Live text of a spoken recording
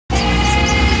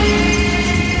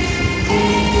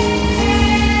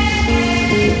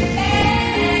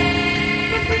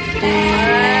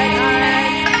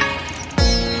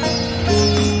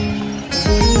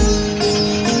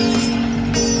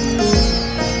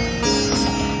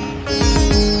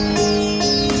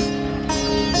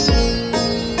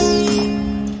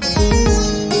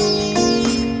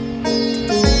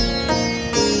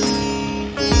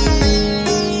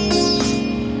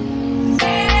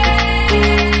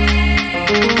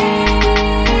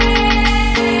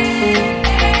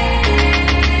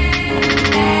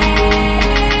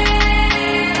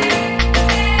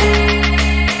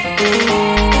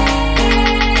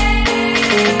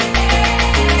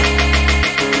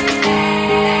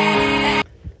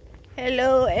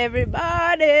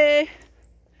everybody.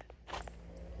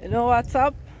 You know what's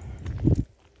up?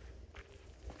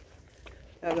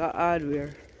 I got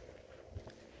hardware.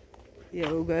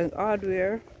 Yeah, we're going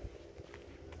hardware.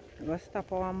 I'm gonna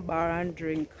stop at one bar and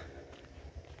drink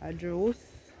a juice.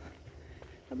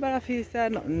 But I feel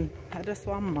sad nothing. I just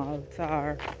want malt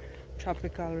or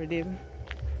tropical rhythm.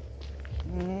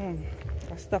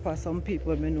 I stop at some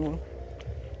people I know.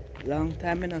 Long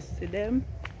time I not see them.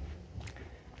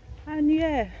 And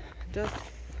yeah, just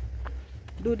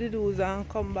do the do's and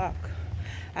come back.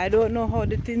 I don't know how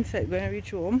the tin set gonna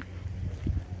reach home.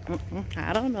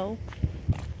 I don't know.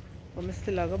 But I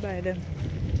still go buy them.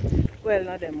 Well,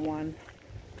 not them one.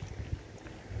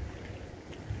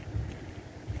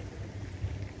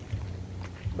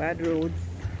 Bad roads.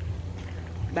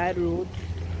 Bad roads.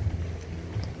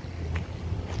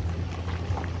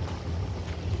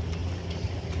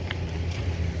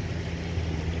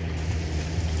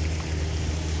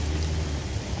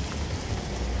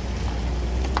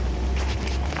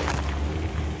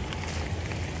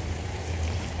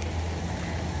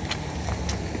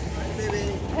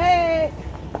 Hey!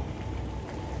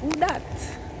 Who that?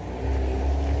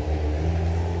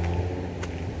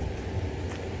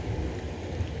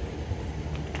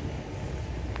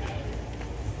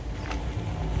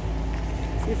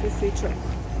 See if you see truck.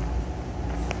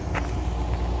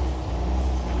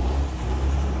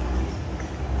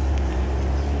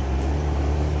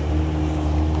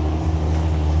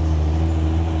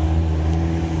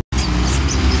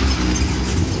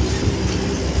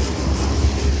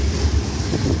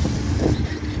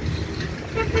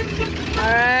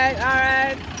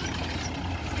 Alright.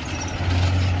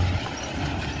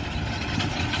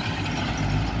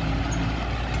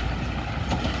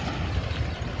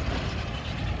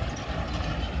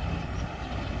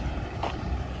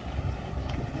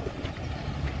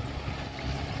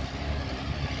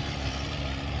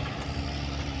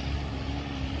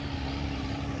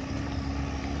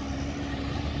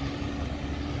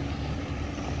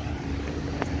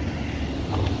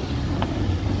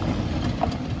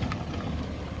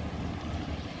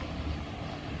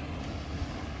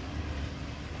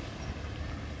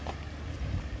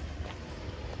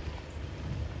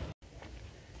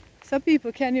 So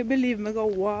people, can you believe me go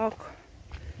walk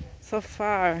so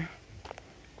far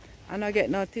and I get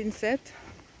nothing set?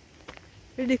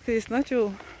 Ridiculous, not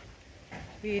true.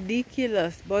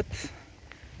 Ridiculous, but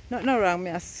nothing wrong.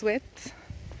 Me I sweat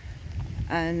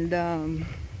and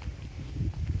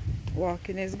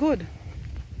walking is good.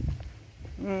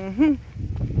 Want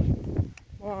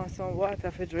some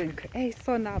water for drink. Hey,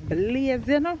 sun a blaze,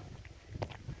 you know.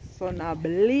 Sun a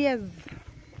blaze.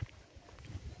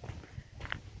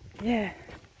 Yeah.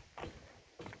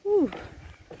 Whew.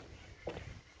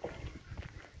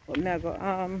 But me I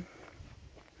go,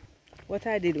 what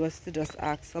I did was to just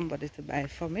ask somebody to buy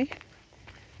for me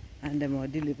and them will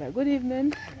deliver. Good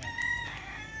evening.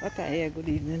 What I hear good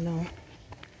evening now.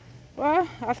 Well,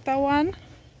 after one,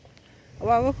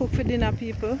 I will cook for dinner,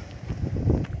 people.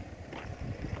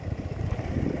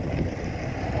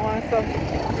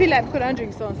 I feel like I could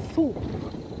drink some soup.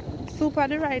 Soup are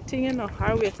the right thing, you know.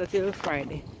 I'll wait until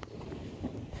Friday.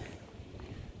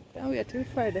 I'll wait till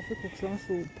Friday to cook some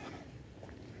soup.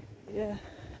 Yeah.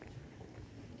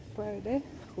 Friday,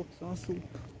 cook some soup.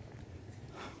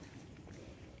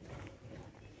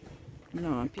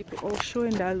 No, people all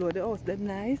showing that load. The house, them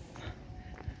nice.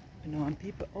 You know, and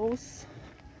people house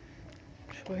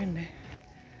showing there.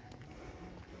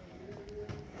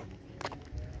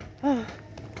 Oh.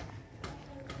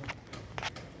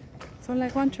 Sound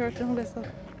like one church, don't listen.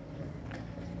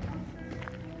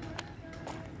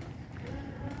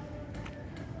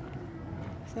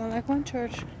 Sound like one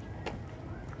church.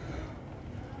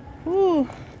 Ooh.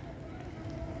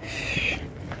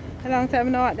 A long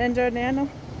time now at the journey, you know.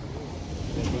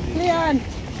 Leon!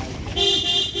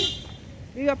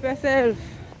 Big up yourself.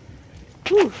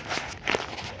 Whew.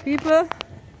 People,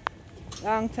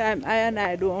 long time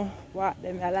I don't walk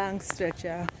them a long stretch.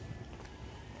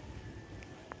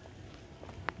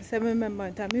 I remember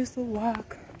one time I used to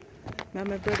walk. My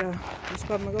brother just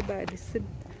come and go buy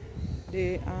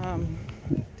the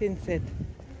tin set.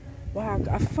 Walk.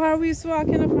 How far we used to walk,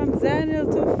 you know, from Zion Hill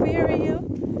to Fairy Hill?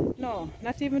 No,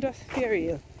 not even just Fairy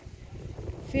Hill.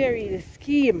 Fairy Hill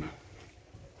scheme.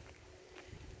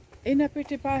 Ain't a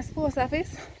pretty past post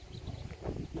office?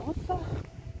 No, sir.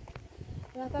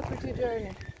 Not a pretty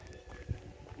journey.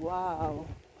 Wow.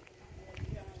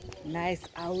 Nice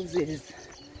houses.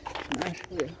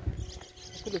 Nashville.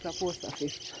 Look at the post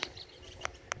office.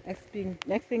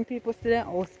 Next thing people see their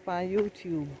house on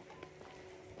YouTube.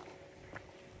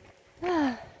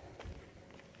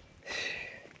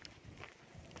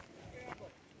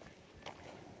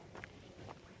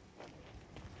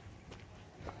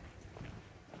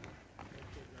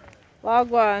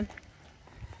 Wagwan.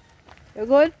 You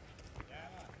good?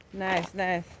 Nice,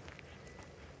 nice.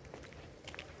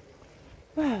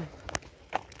 Wow.